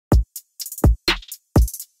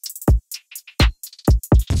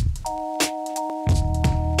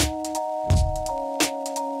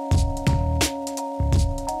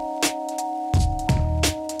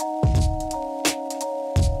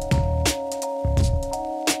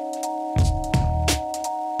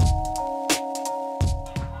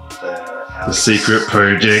The secret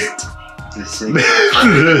project. The secret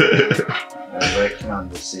project. I'm working on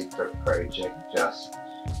the secret project, just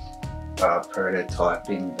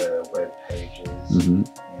prototyping the web pages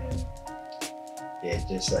and yeah,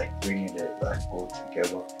 just like bringing it like all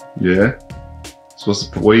together. Yeah. So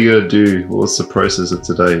what are you gonna do? What's the process of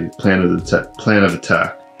today? Plan of attack.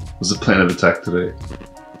 What's the plan of attack today?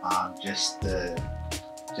 Just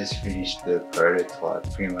finish the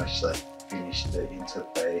prototype. Pretty much like finish the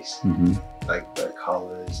interface, like the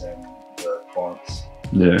colors and the fonts.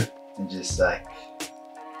 Yeah. And just like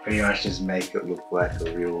pretty much just make it look like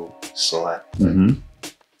a real site.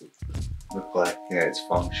 Look like it's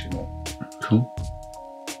functional. Cool.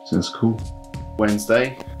 Sounds cool.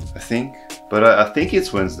 Wednesday, I think. But I think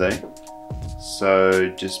it's Wednesday. So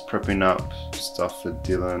just prepping up stuff for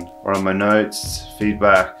Dylan. Writing my notes,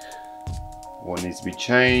 feedback, what needs to be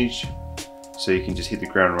changed. So you can just hit the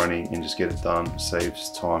ground running and just get it done.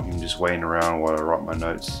 Saves time, him just waiting around while I write my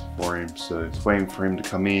notes for him. So it's waiting for him to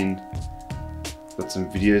come in. Got some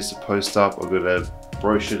videos to post up. I've got a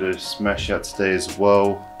brochure to smash out today as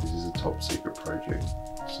well. This is a top secret project.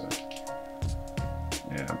 So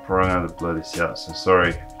yeah, I'm probably going to blur this out, so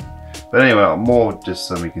sorry. But anyway, more just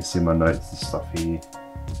so we can see my notes and stuff here.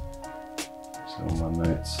 So all my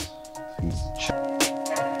notes, things to check.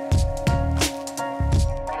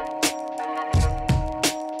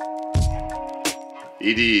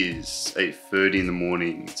 It is 8:30 in the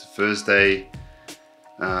morning. It's a Thursday,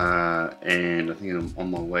 and I think I'm on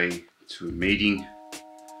my way to a meeting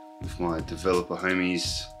with my developer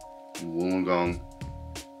homies in Wollongong.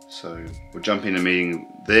 So we'll jump in a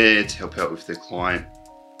meeting there to help out with their client,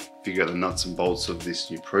 figure out the nuts and bolts of this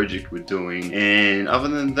new project we're doing. And other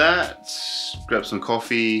than that, grab some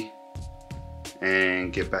coffee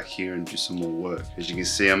and get back here and do some more work. As you can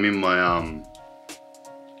see, I'm in my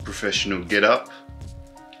professional getup.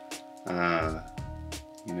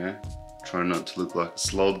 You know, trying not to look like a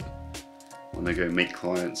slob when I go meet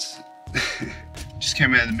clients. Just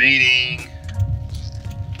came out of the meeting.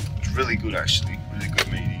 It was really good actually, really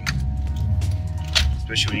good meeting.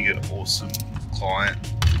 Especially when you get an awesome client.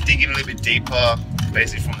 Digging a little bit deeper,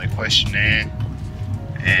 basically from their questionnaire,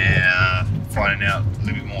 and finding out a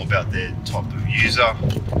little bit more about their type of user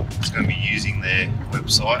that's going to be using their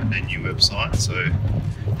website, their new website. So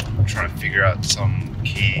I'm trying to figure out some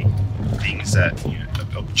key things that, you know,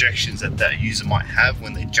 objections that user might have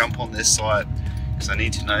when they jump on their site, because I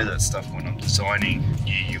need to know that stuff when I'm designing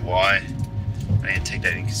new UI. I need to take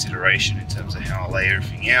that in consideration in terms of how I lay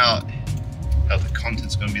everything out, how the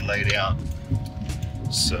content's going to be laid out.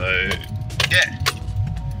 So yeah,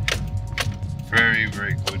 very,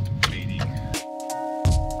 very good meeting.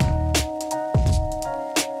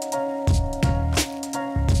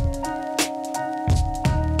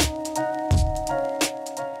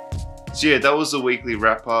 So yeah, that was the weekly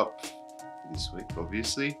wrap up this week,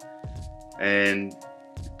 obviously, and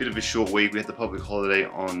a bit of a short week. We had the public holiday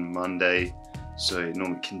on Monday, so it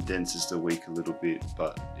normally condenses the week a little bit,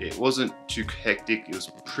 but it wasn't too hectic. It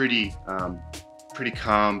was pretty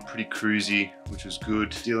calm, pretty cruisy, which was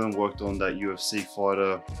good. Dylan worked on that UFC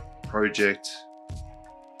fighter project.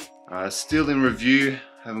 Still in review,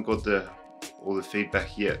 haven't got all the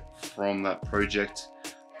feedback yet from that project,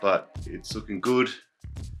 but it's looking good.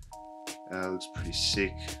 Looks pretty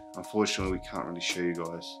sick. Unfortunately, we can't really show you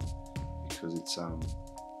guys because it's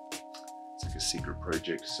like a secret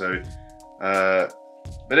project. So,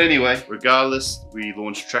 but anyway, regardless, we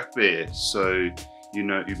launched TrackBear. So you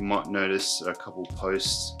might notice a couple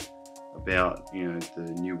posts about, you know,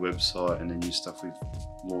 the new website and the new stuff we've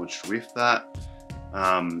launched with that.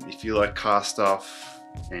 If you like car stuff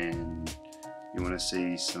and you want to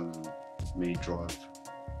see some me drive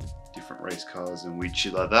different race cars and weird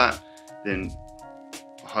shit like that, then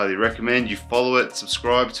I highly recommend you follow it,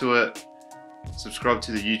 subscribe to it, subscribe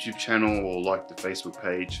to the YouTube channel or like the Facebook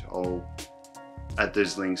page. I'll add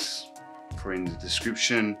those links probably in the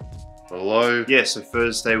description below. Yeah, so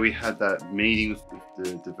Thursday we had that meeting with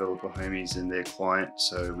the developer homies and their client.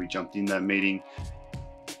 So we jumped in that meeting,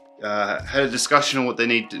 had a discussion on what they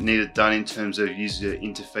needed done in terms of user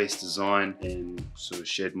interface design, and sort of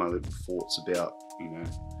shared my little thoughts about, you know,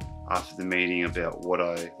 after the meeting about what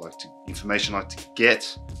information I like to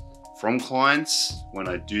get from clients when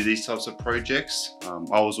I do these types of projects.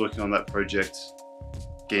 I was working on that project,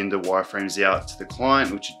 getting the wireframes out to the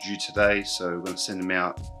client, which are due today. So we're going to send them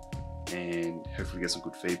out and hopefully get some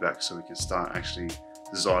good feedback so we can start actually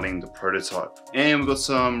designing the prototype. And we've got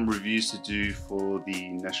some reviews to do for the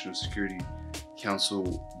National Security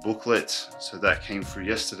Council booklet. So that came through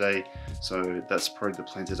yesterday. So that's probably the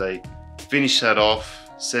plan today. Finish that off,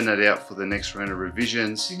 send that out for the next round of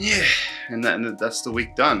revisions. And yeah, and that's the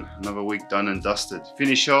week done. Another week done and dusted.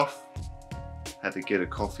 Finish off, had to get a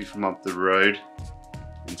coffee from up the road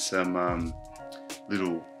and some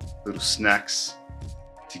little snacks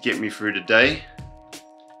to get me through the day.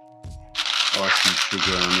 I like some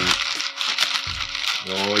sugar on it.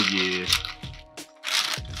 Oh yeah.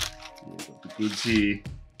 Got the goods here.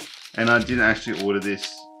 And I didn't actually order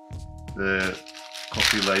this. The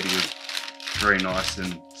coffee lady was very nice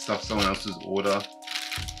and stuffed someone else's order,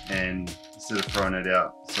 and instead of throwing it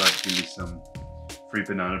out, decided to give me some free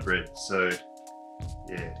banana bread. So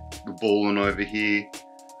yeah, we're balling over here.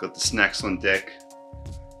 Got the snacks on deck.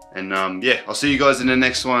 And yeah, I'll see you guys in the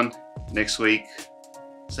next one next week,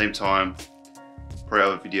 same time. Probably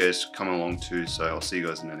other videos coming along too, so I'll see you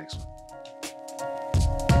guys in the next one.